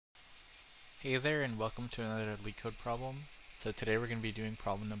Hey there and welcome to another LeetCode problem. So today we're going to be doing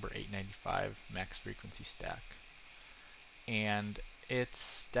problem number 895, max frequency stack. And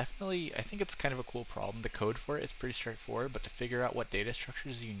it's definitely, I think it's kind of a cool problem. The code for it is pretty straightforward, but to figure out what data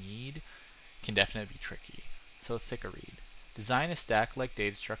structures you need can definitely be tricky. So let's take a read. Design a stack-like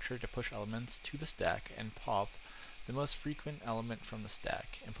data structure to push elements to the stack and pop the most frequent element from the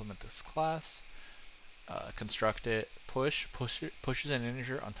stack. Implement this class, construct it, pushes an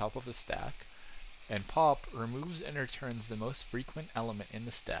integer on top of the stack, and pop removes and returns the most frequent element in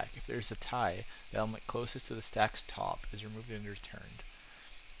the stack. If there's a tie, the element closest to the stack's top is removed and returned.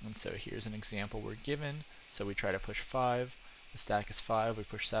 And so here's an example we're given. So we try to push 5. The stack is 5. We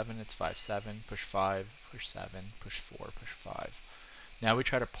push 7. It's 5, 7. Push 5. Push 7. Push 4. Push 5. Now we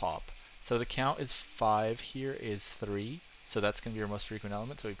try to pop. So the count is 5. Here is 3. So that's going to be our most frequent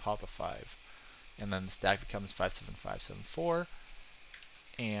element. So we pop a 5. And then the stack becomes 5, 7, 5, 7, 4.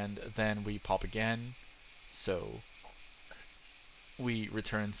 And then we pop again. So we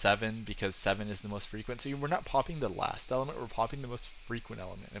return 7 because 7 is the most frequent. So we're not popping the last element, we're popping the most frequent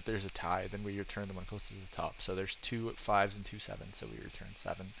element. If there's a tie, then we return the one closest to the top. So there's 2 5s and 2 7s, so we return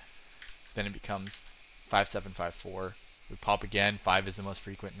 7. Then it becomes 5 7 5 4. We pop again, 5 is the most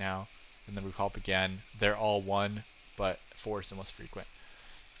frequent now. And then we pop again. They're all 1, but 4 is the most frequent.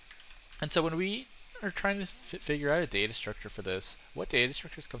 And so when we are trying to figure out a data structure for this, what data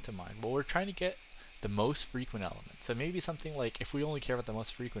structures come to mind? Well, we're trying to get the most frequent element. So maybe something like, if we only care about the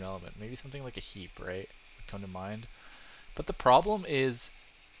most frequent element, maybe something like a heap, right, would come to mind. But the problem is,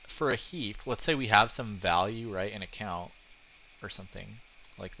 for a heap, let's say we have some value, right, in a count or something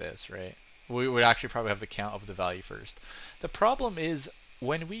like this, right? We would actually probably have the count of the value first. The problem is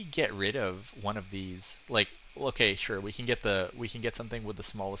when we get rid of one of these, like, okay, sure, we can get something with the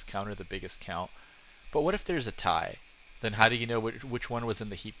smallest count or the biggest count. But what if there's a tie? Then how do you know which one was in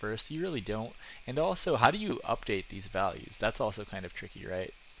the heap first? You really don't. And also, how do you update these values? That's also kind of tricky,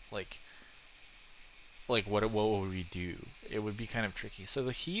 right? Like, what would we do? It would be kind of tricky. So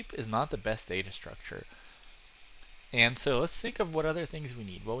the heap is not the best data structure. And so let's think of what other things we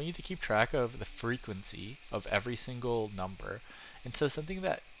need. Well, we need to keep track of the frequency of every single number. And so something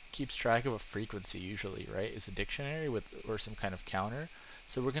that keeps track of a frequency usually, right, is a dictionary or some kind of counter.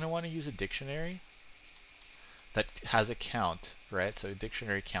 So we're going to want to use a dictionary that has a count, right? So a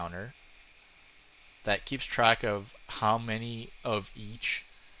dictionary counter that keeps track of how many of each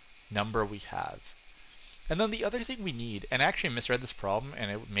number we have. And then the other thing we need, and I actually misread this problem and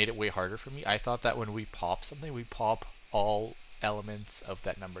it made it way harder for me. I thought that when we pop something, we pop all elements of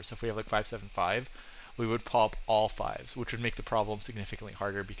that number. So if we have like 575, we would pop all 5s, which would make the problem significantly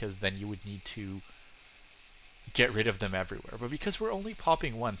harder because then you would need to get rid of them everywhere. But because we're only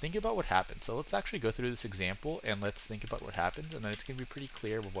popping one, think about what happens. So let's actually go through this example and let's think about what happens, and then it's going to be pretty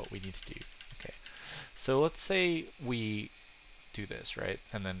clear what we need to do. Okay, so let's say we do this, right?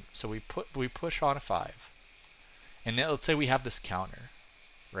 And then so we push on a 5, and now let's say we have this counter,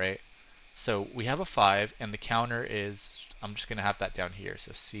 right? So we have a 5, and the counter is, I'm just going to have that down here.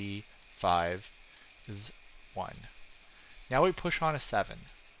 So C5 is 1. Now we push on a 7.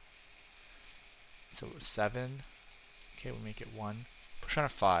 So 7, okay, we'll make it 1. Push on a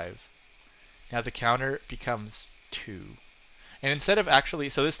 5. Now the counter becomes 2. And instead of actually,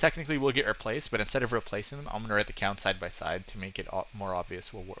 so this technically will get replaced, but instead of replacing them, I'm going to write the count side by side to make it more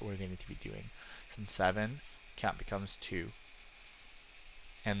obvious what we're going to be doing. So in 7, count becomes 2.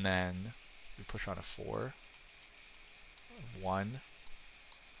 And then we push on a 4 of 1.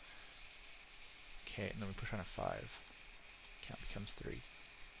 Okay, and then we push on a 5. Count becomes 3.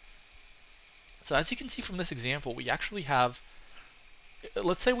 So as you can see from this example, we actually have,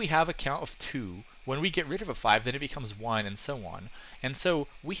 let's say we have a count of 2. When we get rid of a 5, then it becomes 1, and so on. And so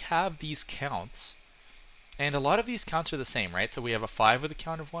we have these counts, and a lot of these counts are the same, right? So we have a 5 with a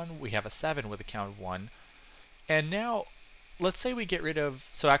count of 1, we have a 7 with a count of 1. And now, let's say we get rid of,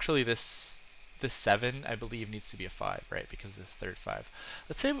 so actually this 7, I believe, needs to be a 5, right? Because this third 5.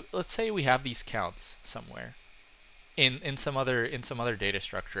 Let's say we have these counts somewhere in some other data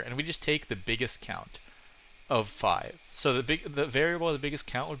structure, and we just take the biggest count of 5. So the variable of the biggest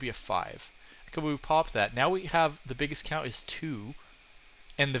count would be a 5. Okay, we pop that. Now we have the biggest count is 2,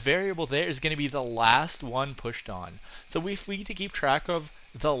 and the variable there is going to be the last one pushed on. So if we need to keep track of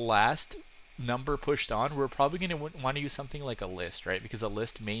the last number pushed on, we're probably going to want to use something like a list, right? Because a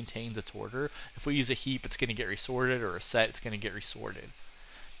list maintains its order. If we use a heap, it's going to get resorted, or a set, it's going to get resorted.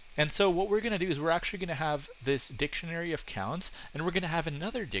 And so what we're going to do is we're actually going to have this dictionary of counts, and we're going to have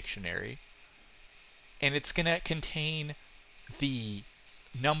another dictionary, and it's going to contain the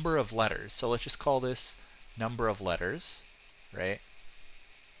number of letters. So let's just call this number of letters, right?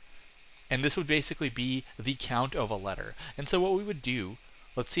 And this would basically be the count of a letter. And so what we would do,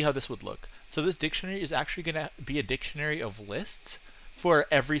 let's see how this would look. So this dictionary is actually going to be a dictionary of lists for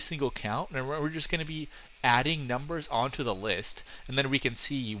every single count, and we're just going to be adding numbers onto the list, and then we can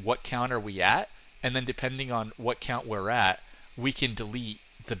see what count are we at, and then depending on what count we're at, we can delete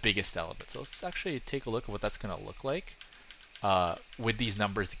the biggest element. So let's actually take a look at what that's going to look like with these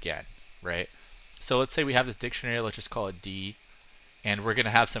numbers again, right? So let's say we have this dictionary, let's just call it D, and we're going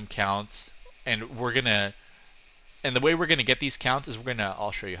to have some counts, and the way we're going to get these counts is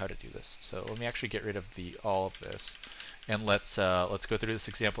I'll show you how to do this. So let me actually get rid of all of this, and let's go through this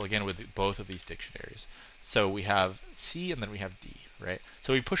example again with both of these dictionaries. So we have C and then we have D, right?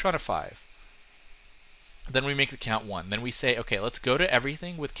 So we push on a 5. Then we make the count 1. Then we say, okay, let's go to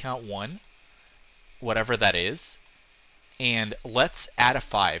everything with count 1, whatever that is, and let's add a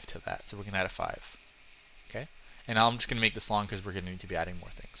 5 to that. So we're going to add a 5. Okay? And I'm just going to make this long because we're going to need to be adding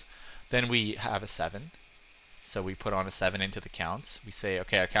more things. Then we have a 7. So we put on a 7 into the counts. We say,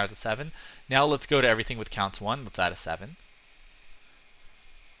 okay, our count is 7. Now let's go to everything with counts 1. Let's add a 7.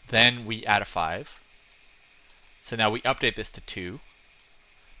 Then we add a 5. So now we update this to 2.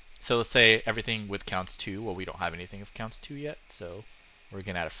 So let's say everything with counts 2. Well, we don't have anything of counts 2 yet, so we're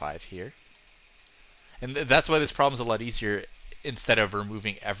going to add a 5 here. And that's why this problem is a lot easier instead of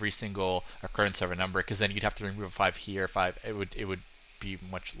removing every single occurrence of a number, because then you'd have to remove a 5 here, 5. It would be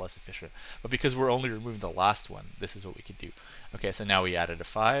much less efficient. But because we're only removing the last one, this is what we could do. Okay, so now we added a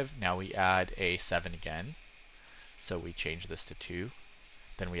 5. Now we add a 7 again. So we change this to 2.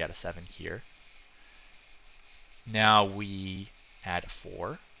 Then we add a 7 here. Now we add a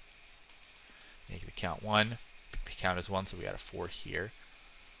 4. Make the count 1. The count is 1, so we add a 4 here.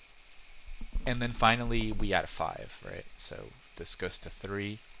 And then finally we add a 5, right? So this goes to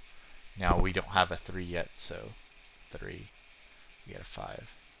 3. Now we don't have a 3 yet, so 3. We add a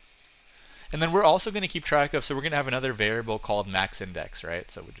 5. And then we're also going to keep track of, so we're going to have another variable called max index, right?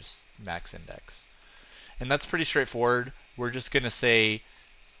 So we just max index. And that's pretty straightforward. We're just going to say,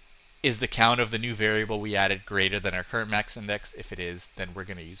 is the count of the new variable we added greater than our current max index? If it is, then we're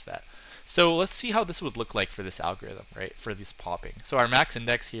going to use that. So let's see how this would look like for this algorithm, right? For this popping. So our max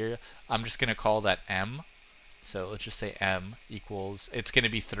index here, I'm just going to call that M. So let's just say M equals, it's going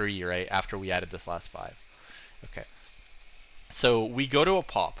to be 3, right? After we added this last 5. Okay. So we go to a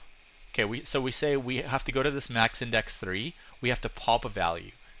pop. Okay, so we say we have to go to this max index 3. We have to pop a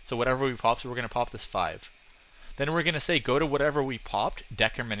value. So whatever we pop, so we're going to pop this 5. Then we're going to say go to whatever we popped,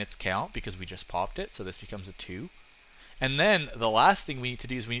 decrement its count because we just popped it. So this becomes a 2. And then the last thing we need to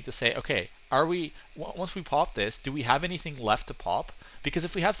do is we need to say, okay, once we pop this, do we have anything left to pop? Because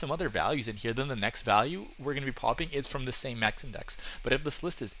if we have some other values in here, then the next value we're going to be popping is from the same max index. But if this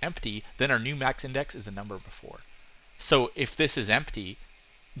list is empty, then our new max index is the number before. So if this is empty,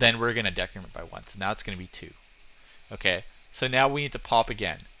 then we're going to decrement by 1. So now it's going to be 2. Okay, so now we need to pop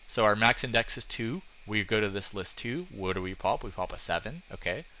again. So our max index is 2. We go to this list 2. What do we pop? We pop a 7.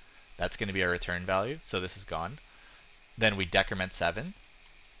 Okay, that's going to be our return value. So this is gone. Then we decrement 7.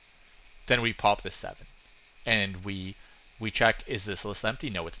 Then we pop this 7. And we check, is this list empty?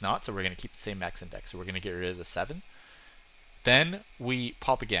 No, it's not. So we're going to keep the same max index. So we're going to get rid of the 7. Then we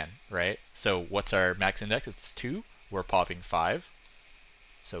pop again, right? So what's our max index? It's 2. We're popping 5.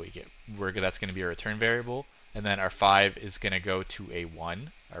 So that's going to be a return variable. And then our 5 is going to go to a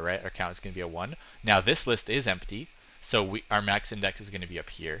 1. All right, our count is going to be a 1. Now this list is empty. So our max index is going to be up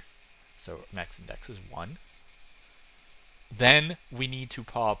here. So max index is 1. Then we need to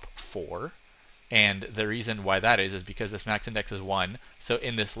pop 4. And the reason why that is because this max index is 1. So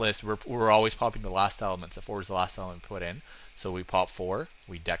in this list, we're always popping the last element. So 4 is the last element put in. So we pop 4.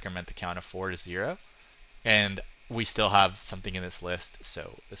 We decrement the count of 4 to 0. And we still have something in this list,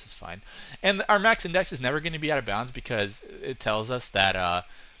 so this is fine. And our max index is never going to be out of bounds because it tells us that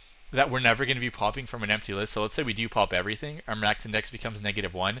we're never going to be popping from an empty list. So let's say we do pop everything, our max index becomes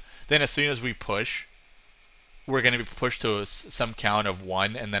 -1. Then as soon as we push, we're going to be pushed to some count of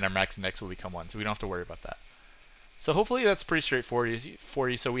 1, and then our max index will become 1. So we don't have to worry about that. So hopefully that's pretty straightforward for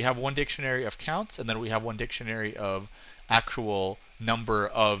you. So we have one dictionary of counts, and then we have one dictionary of actual number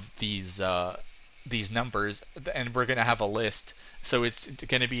of these numbers, and we're going to have a list. So it's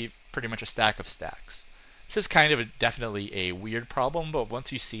going to be pretty much a stack of stacks. This is kind of definitely a weird problem, but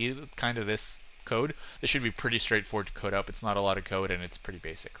once you see kind of this code, this should be pretty straightforward to code up. It's not a lot of code, and it's pretty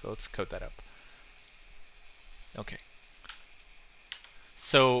basic. So let's code that up. Okay.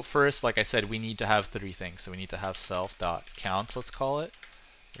 So first, like I said, we need to have 3 things. So we need to have self.counts, let's call it.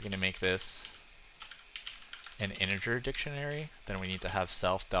 We're going to make this an integer dictionary. Then we need to have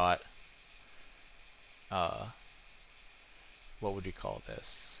self. What would we call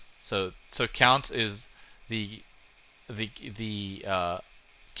this? So count is the the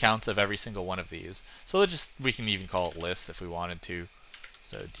counts of every single one of these. So we can even call it list if we wanted to.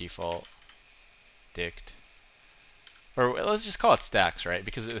 So default dict, or let's just call it stacks, right?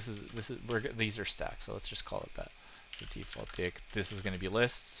 Because these are stacks, so let's just call it that. So default dict. This is going to be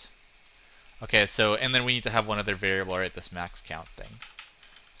lists. Okay, so and then we need to have one other variable, right? This max count thing.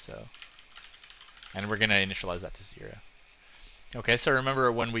 So, and we're going to initialize that to 0. Okay, so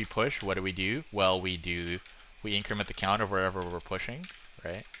remember when we push, what do? Well, we increment the count of wherever we're pushing,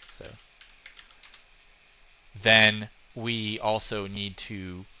 right? So then we also need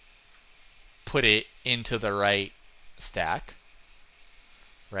to put it into the right stack,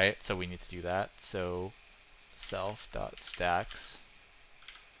 right? So we need to do that. So self.stacks,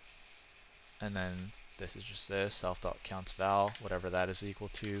 and then this is just this self.countsVal, whatever that is equal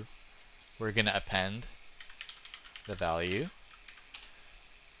to. We're going to append the value.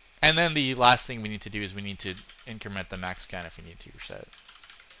 And then the last thing we need to do is we need to increment the max count if we need to reset.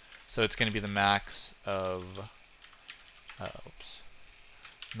 So it's going to be the max of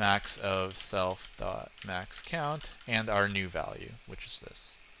max of self.max count and our new value, which is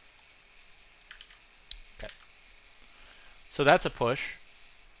this. Okay. So that's a push.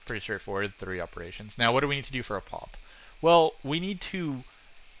 Pretty straightforward, 3 operations. Now what do we need to do for a pop? Well, we need to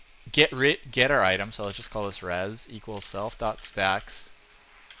get our item, so let's just call this res equals self.stacks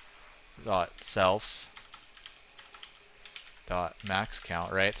self max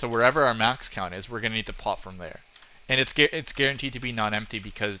count, right? So wherever our max count is, we're going to need to pop from there. And it's guaranteed to be non-empty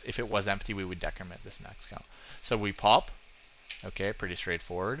because if it was empty, we would decrement this max count. So we pop. Okay, pretty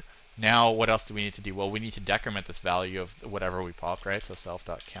straightforward. Now what else do we need to do? Well, we need to decrement this value of whatever we popped, right? So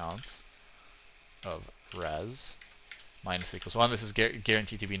self.counts of res minus equals 1. This is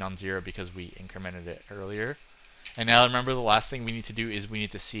guaranteed to be non-zero because we incremented it earlier. And now remember the last thing we need to do is we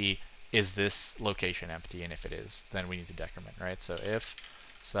need to see, is this location empty? And if it is, then we need to decrement, right? So if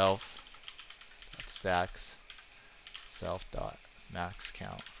self.stacks self.max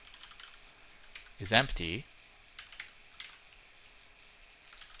count is empty,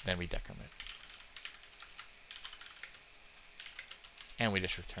 then we decrement. And we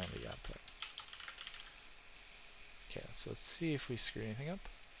just return the output. Okay, so let's see if we screw anything up.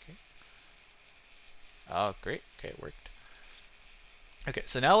 Okay. Oh, great. Okay, it worked. Okay,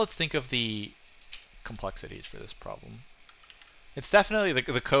 so now let's think of the complexities for this problem. It's definitely,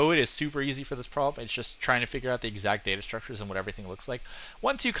 the code is super easy for this problem. It's just trying to figure out the exact data structures and what everything looks like.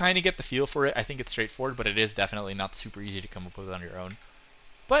 Once you kind of get the feel for it, I think it's straightforward, but it is definitely not super easy to come up with on your own.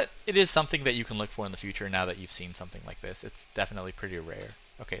 But it is something that you can look for in the future now that you've seen something like this. It's definitely pretty rare.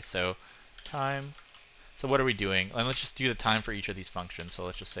 Okay, so time. So what are we doing? And let's just do the time for each of these functions. So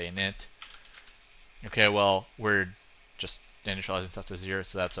let's just say init. Okay, well, we're just initializing stuff to 0,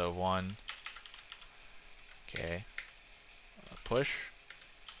 so that's a 1. Okay, push.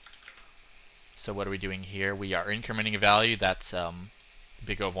 So what are we doing here? We are incrementing a value that's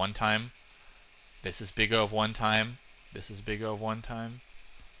big O of 1 time. This is big O of 1 time. This is big O of 1 time.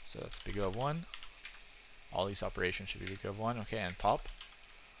 So that's big O of 1. All these operations should be big O of 1. Okay, and pop.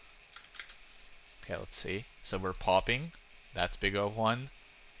 Okay, let's see. So we're popping. That's big O of 1.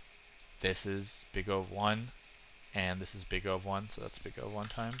 This is big O of 1. And this is big O of 1. So that's big O of 1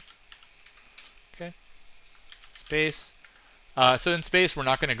 time. Okay. Space. So in space, we're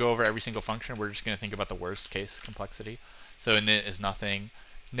not going to go over every single function. We're just going to think about the worst case complexity. So init is nothing.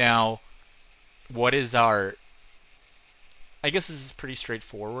 Now, what is our... I guess this is pretty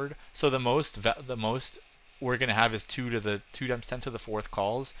straightforward. So the most we're going to have is 2 times 10 to the 4th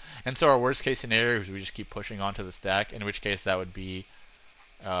calls. And so our worst case scenario is we just keep pushing onto the stack, in which case that would be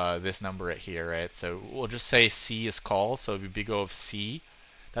this number right here, right? So we'll just say C is call, so it would be big O of C.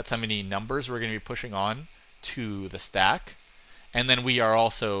 That's how many numbers we're going to be pushing on to the stack. And then we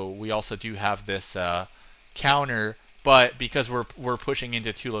also do have this counter, but because we're pushing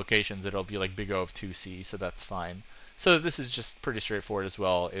into 2 locations, it'll be like big O of 2C, so that's fine. So this is just pretty straightforward as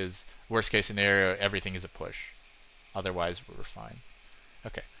well. Is worst case scenario, everything is a push. Otherwise, we're fine.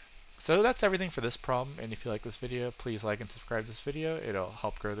 Okay, so that's everything for this problem. And if you like this video, please like and subscribe to this video. It'll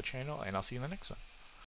help grow the channel, and I'll see you in the next one.